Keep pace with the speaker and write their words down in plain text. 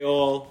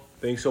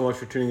Thanks so much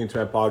for tuning into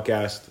my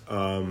podcast.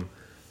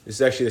 This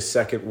is actually the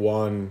second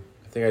one.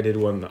 I think I did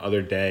one the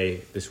other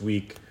day this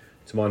week.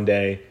 It's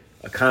Monday.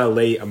 Kind of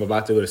late. I'm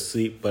about to go to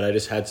sleep, but I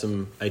just had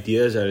some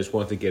ideas I just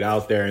wanted to get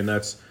out there, and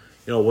that's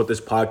what this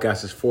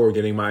podcast is for,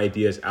 getting my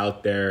ideas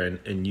out there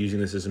and using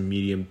this as a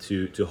medium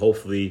to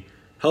hopefully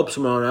help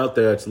someone out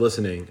there that's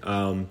listening.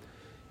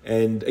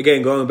 And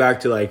again, going back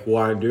to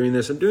why I'm doing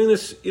this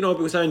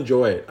because I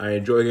enjoy it. I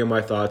enjoy getting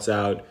my thoughts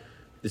out.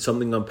 It's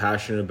something I'm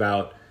passionate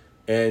about.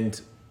 And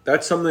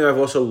that's something I've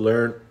also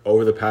learned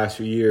over the past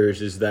few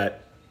years, is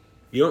that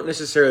you don't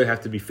necessarily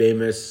have to be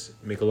famous,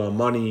 make a lot of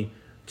money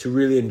to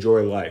really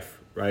enjoy life,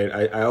 right?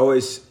 I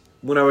always,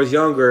 when I was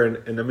younger,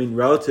 and I mean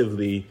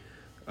relatively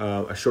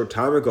a short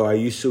time ago, I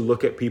used to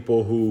look at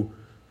people who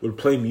would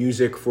play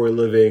music for a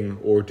living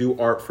or do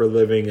art for a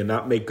living and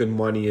not make good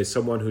money as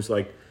someone who's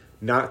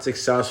not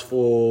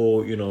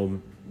successful,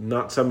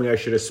 not something I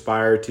should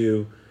aspire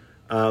to.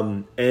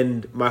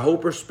 And my whole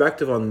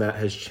perspective on that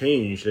has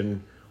changed.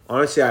 And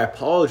honestly, I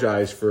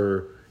apologize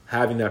for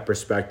having that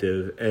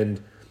perspective.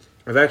 And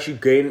I've actually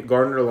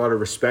garnered a lot of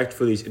respect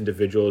for these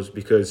individuals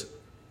because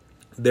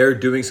they're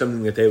doing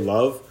something that they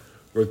love,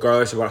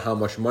 regardless about how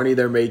much money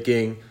they're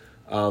making.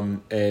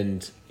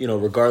 And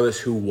regardless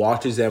who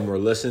watches them or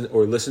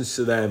listens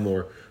to them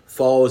or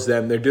follows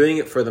them, they're doing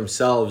it for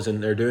themselves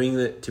and they're doing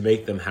it to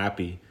make them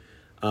happy.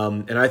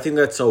 And I think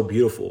that's so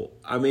beautiful.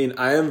 I mean,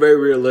 I am very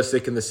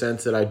realistic in the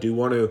sense that I do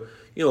want to,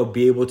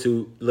 be able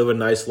to live a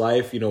nice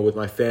life, with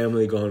my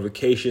family, go on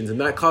vacations, and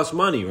that costs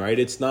money, right?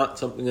 It's not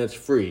something that's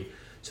free.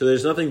 So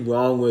there's nothing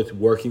wrong with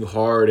working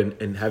hard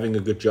and having a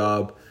good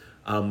job.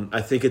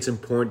 I think it's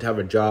important to have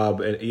a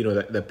job and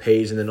that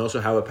pays, and then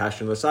also have a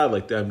passion on the side.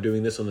 Like I'm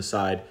doing this on the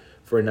side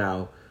for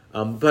now.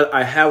 But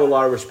I have a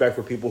lot of respect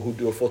for people who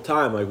do it full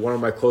time. Like one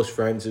of my close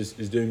friends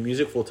is doing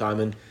music full time,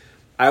 and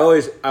I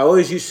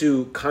always used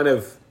to kind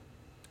of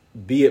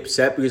be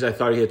upset because I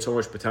thought he had so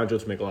much potential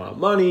to make a lot of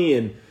money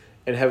and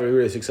have a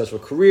really successful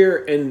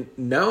career. And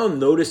now I'm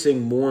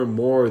noticing more and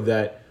more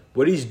that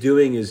what he's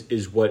doing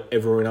is what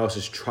everyone else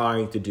is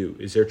trying to do.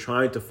 Is they're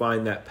trying to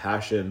find that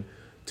passion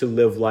to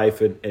live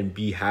life and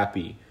be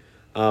happy.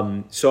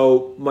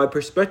 So my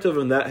perspective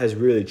on that has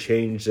really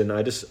changed, and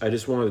I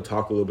just wanted to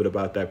talk a little bit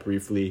about that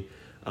briefly.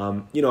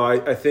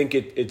 I think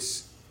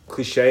it's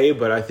cliche,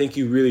 but I think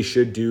you really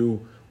should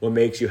do what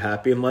makes you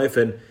happy in life,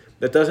 and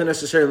that doesn't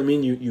necessarily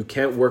mean you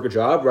can't work a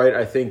job, right?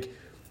 I think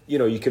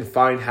you can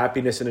find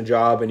happiness in a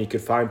job, and you can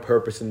find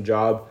purpose in a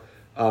job,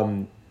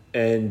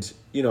 and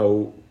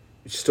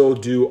still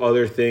do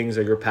other things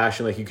like your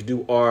passion. Like you could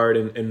do art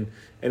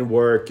and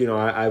work.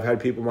 I've had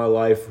people in my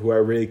life who I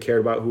really cared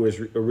about who was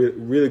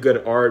really good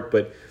at art,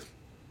 but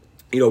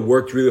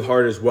worked really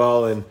hard as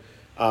well. And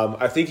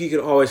I think you can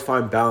always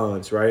find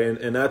balance, right?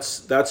 And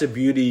that's a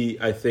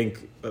beauty I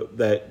think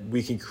that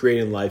we can create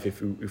in life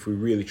if we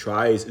really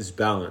try is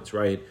balance,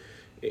 right?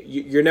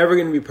 You're never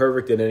going to be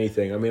perfect in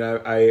anything. I mean,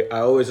 I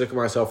always look at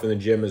myself in the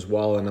gym as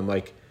well, and I'm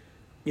like,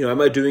 am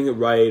I doing it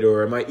right,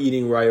 or am I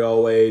eating right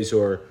always,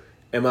 or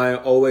am I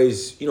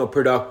always,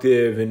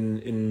 productive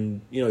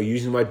and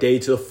using my day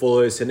to the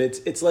fullest? And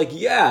it's like,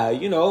 yeah,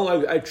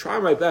 I try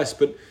my best,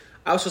 but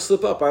I also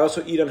slip up. I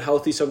also eat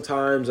unhealthy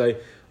sometimes. I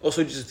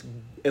also just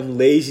am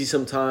lazy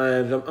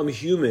sometimes. I'm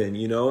human,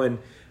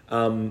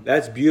 and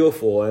that's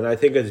beautiful. And I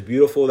think it's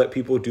beautiful that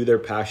people do their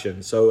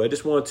passion. So I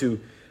just wanted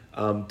to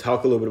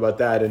talk a little bit about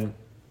that. And,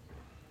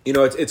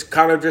 it's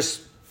kind of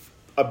just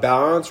a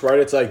balance, right?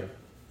 It's like,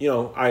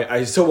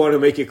 I still want to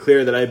make it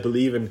clear that I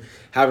believe in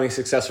having a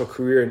successful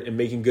career and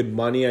making good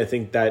money. I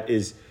think that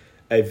is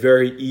a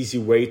very easy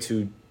way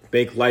to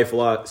make life a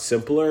lot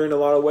simpler in a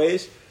lot of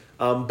ways.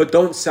 But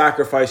don't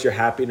sacrifice your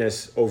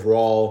happiness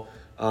overall,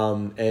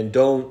 and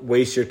don't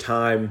waste your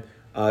time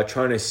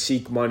trying to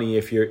seek money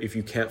if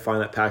you can't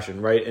find that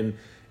passion, right? And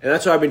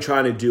that's what I've been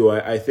trying to do.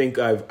 I think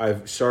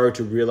I've started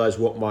to realize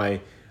what my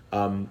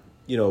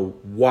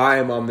why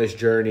I'm on this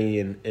journey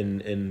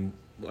and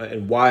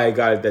why I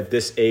got it at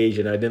this age,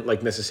 and I didn't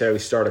necessarily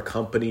start a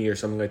company or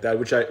something like that,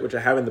 which I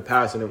have in the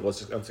past and it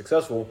was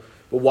unsuccessful.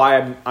 But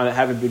why I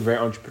haven't been very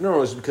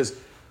entrepreneurial is because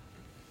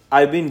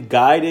I've been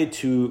guided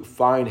to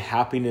find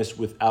happiness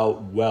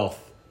without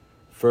wealth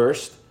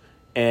first,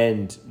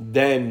 and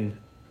then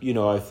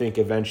I think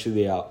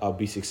eventually I'll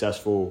be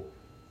successful,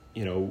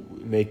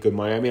 make good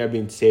money. I mean, I've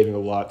been saving a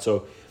lot,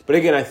 so. But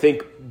again, I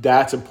think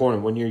that's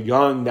important. When you're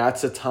young,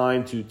 that's a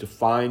time to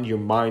find your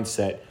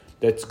mindset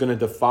that's going to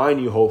define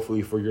you,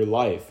 hopefully, for your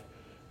life.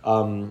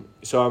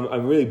 So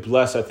I'm really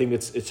blessed. I think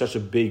it's such a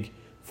big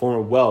form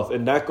of wealth.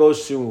 And that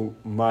goes to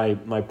my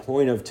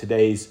point of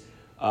today's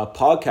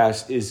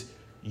podcast is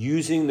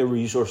using the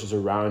resources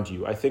around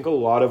you. I think a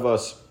lot of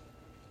us,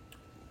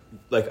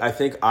 I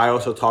think I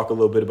also talk a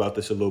little bit about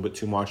this a little bit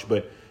too much,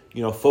 but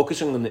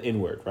focusing on the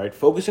inward, right?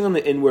 Focusing on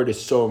the inward is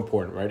so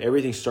important, right?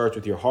 Everything starts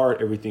with your heart.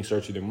 Everything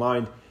starts with your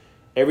mind.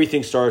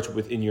 Everything starts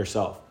within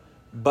yourself.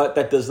 But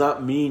that does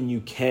not mean you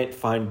can't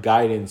find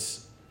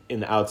guidance in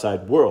the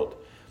outside world.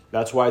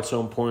 That's why it's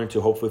so important to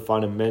hopefully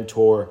find a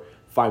mentor,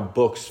 find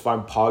books,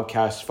 find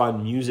podcasts,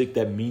 find music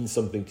that means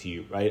something to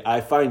you, right?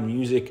 I find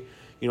music,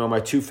 my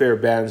two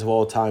favorite bands of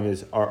all time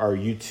are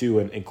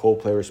U2 and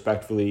Coldplay,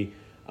 respectfully.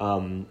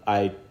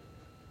 I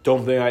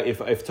don't think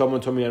if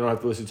someone told me I don't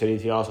have to listen to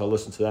anything else, I'll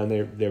listen to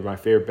them. They're my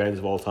favorite bands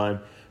of all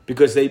time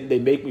because they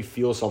make me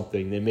feel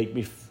something. They make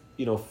me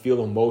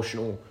feel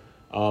emotional.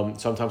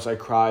 Sometimes I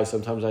cry.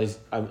 Sometimes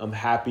I'm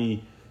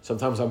happy.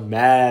 Sometimes I'm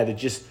mad.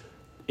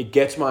 It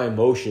gets my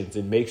emotions.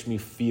 It makes me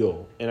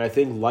feel. And I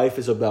think life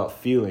is about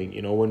feeling.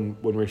 When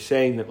we're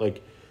saying that,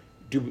 like,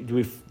 do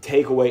we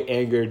take away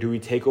anger? Do we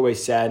take away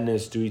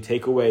sadness? Do we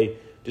take away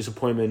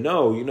disappointment?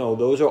 No,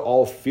 those are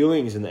all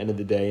feelings in the end of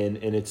the day,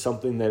 and it's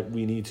something that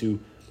we need to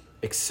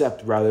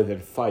accept rather than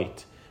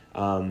fight,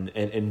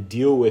 and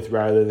deal with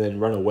rather than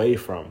run away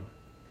from.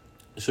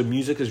 So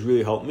music has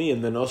really helped me,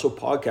 and then also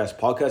podcasts.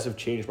 Podcasts have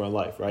changed my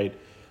life, right?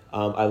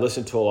 I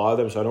listen to a lot of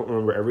them, so I don't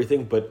remember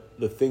everything, but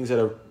the things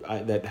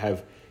that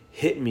have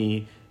hit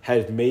me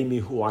has made me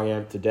who I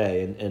am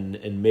today,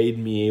 and made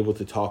me able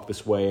to talk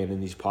this way and in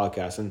these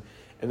podcasts. And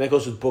that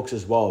goes with books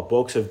as well.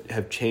 Books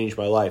have changed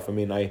my life. I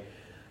mean, I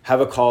have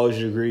a college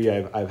degree.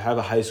 I have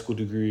a high school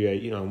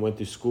degree. I went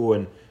through school,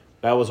 and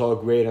that was all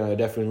great, and I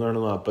definitely learned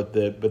a lot. But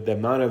the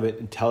amount of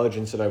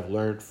intelligence that I've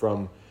learned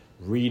from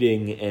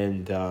reading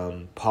and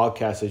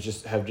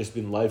podcasts have just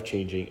been life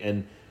changing.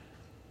 And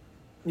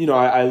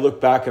I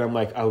look back and I'm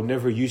like, I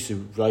never used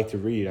to like to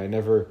read. I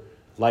never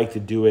liked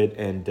to do it,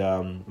 and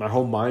my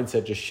whole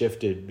mindset just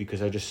shifted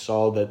because I just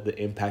saw that the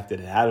impact that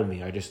it had on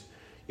me. I just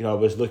I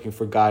was looking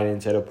for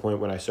guidance at a point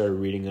when I started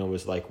reading, and I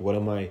was like, what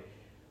am I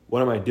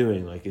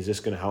doing? Like, is this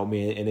going to help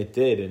me? And it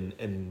did.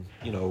 And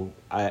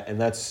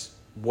that's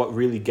what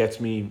really gets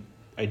me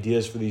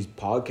ideas for these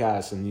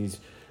podcasts and these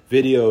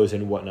videos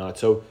and whatnot.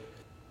 So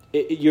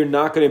you're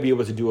not going to be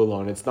able to do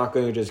alone. It's not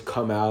going to just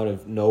come out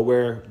of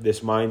nowhere.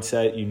 This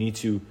mindset, you need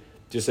to,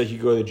 just like you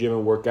go to the gym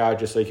and work out,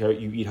 just like how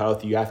you eat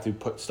healthy, you have to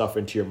put stuff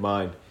into your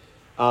mind.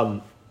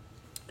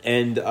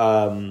 It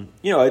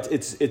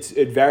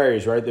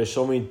varies, right? There's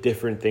so many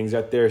different things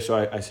out there.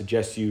 So I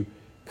suggest you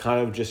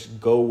kind of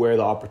just go where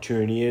the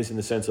opportunity is, in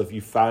the sense of,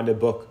 you find a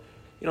book,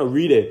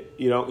 read it.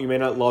 You may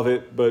not love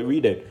it, but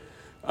read it.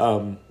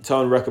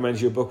 Someone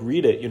recommends you a book,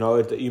 read it.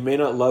 You may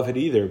not love it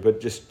either,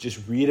 but just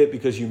read it,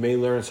 because you may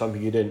learn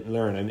something you didn't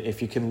learn. And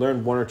if you can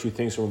learn one or two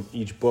things from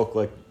each book,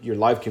 like, your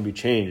life can be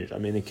changed. I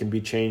mean, it can be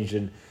changed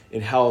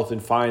in health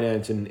and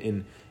finance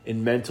and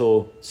in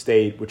mental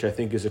state, which I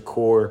think is a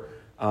core.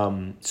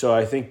 So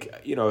I think,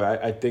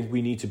 I think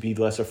we need to be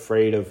less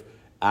afraid of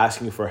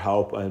asking for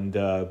help and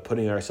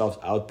putting ourselves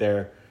out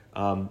there.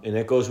 And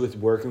that goes with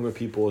working with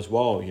people as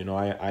well.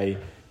 I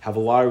have a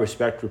lot of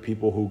respect for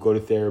people who go to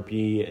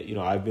therapy.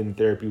 I've been in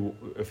therapy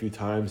a few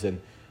times,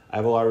 and I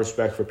have a lot of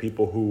respect for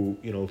people who,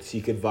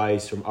 seek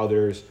advice from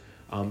others.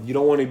 You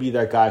don't want to be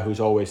that guy who's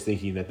always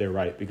thinking that they're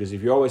right, because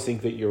if you always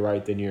think that you're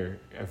right, then you're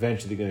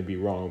eventually going to be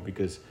wrong,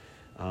 because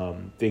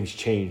things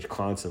change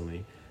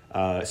constantly.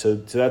 So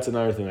that's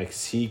another thing, like,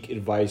 seek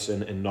advice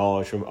and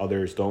knowledge from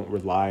others. Don't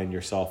rely on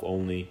yourself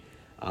only.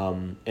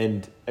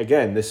 And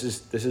again, this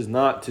is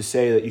not to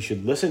say that you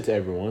should listen to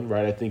everyone,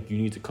 right? I think you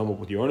need to come up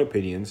with your own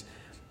opinions,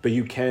 but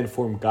you can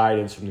form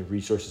guidance from the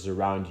resources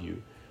around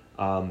you.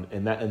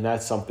 And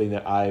that's something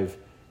that I've,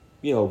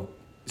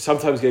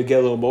 sometimes get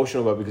a little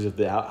emotional about, because of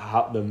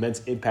how the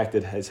immense impact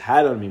it has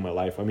had on me in my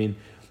life. I mean,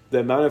 the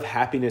amount of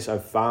happiness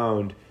I've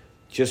found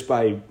just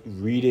by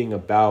reading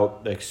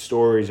about, like,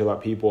 stories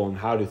about people and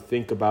how to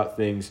think about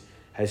things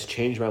has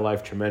changed my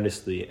life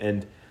tremendously.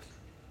 And,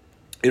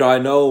 I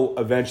know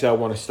eventually I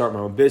want to start my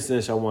own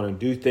business. I want to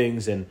do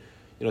things. And,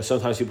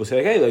 sometimes people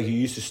say, hey, like, you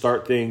used to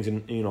start things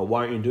and, why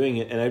aren't you doing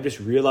it? And I've just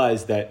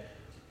realized that,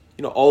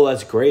 all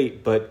that's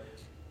great, but,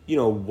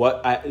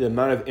 the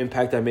amount of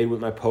impact I made with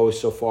my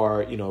posts so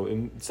far,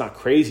 it's not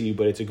crazy,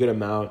 but it's a good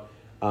amount.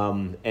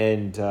 I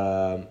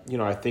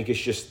think it's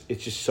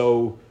just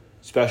so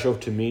special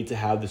to me to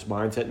have this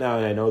mindset now.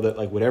 And I know that,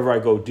 like, whatever I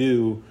go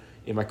do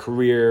in my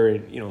career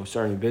and,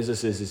 starting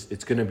businesses,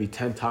 it's going to be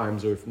 10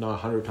 times, or if not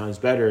 100 times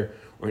better,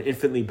 or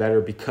infinitely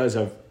better, because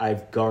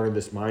I've garnered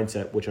this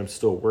mindset, which I'm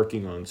still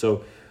working on.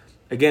 So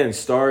again,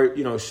 start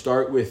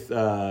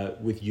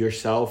with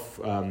yourself,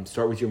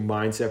 start with your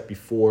mindset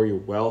before your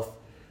wealth.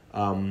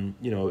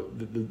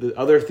 The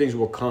other things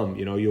will come.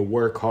 You'll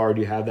work hard,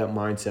 you have that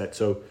mindset.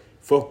 So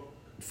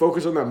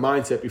focus on that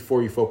mindset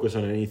before you focus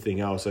on anything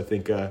else. I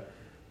think, in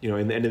the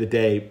end of the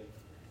day,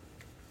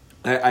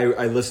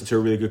 I listened to a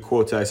really good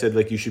quote. I said,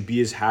 like, you should be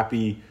as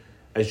happy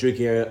as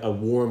drinking a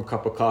warm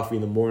cup of coffee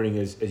in the morning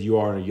as you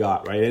are on a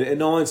yacht, right? And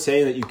no one's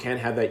saying that you can't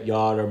have that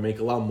yacht or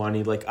make a lot of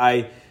money. Like,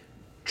 I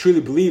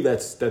truly believe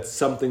that's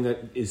something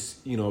that is,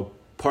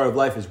 part of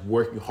life, is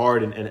working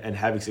hard and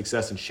having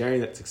success and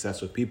sharing that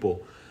success with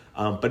people.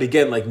 But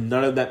again, like,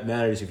 none of that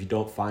matters if you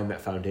don't find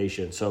that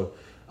foundation. So,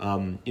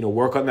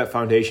 work on that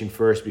foundation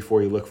first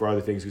before you look for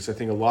other things, because I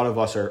think a lot of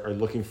us are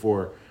looking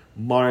for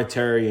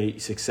monetary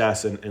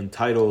success and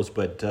titles,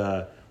 but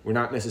we're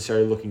not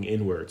necessarily looking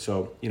inward.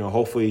 So,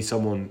 hopefully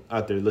someone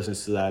out there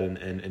listens to that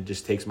and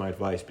just takes my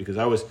advice, because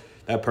I was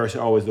that person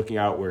always looking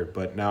outward,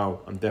 but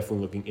now I'm definitely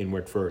looking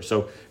inward first.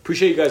 So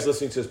appreciate you guys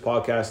listening to this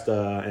podcast,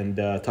 and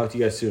talk to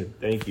you guys soon.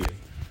 Thank you.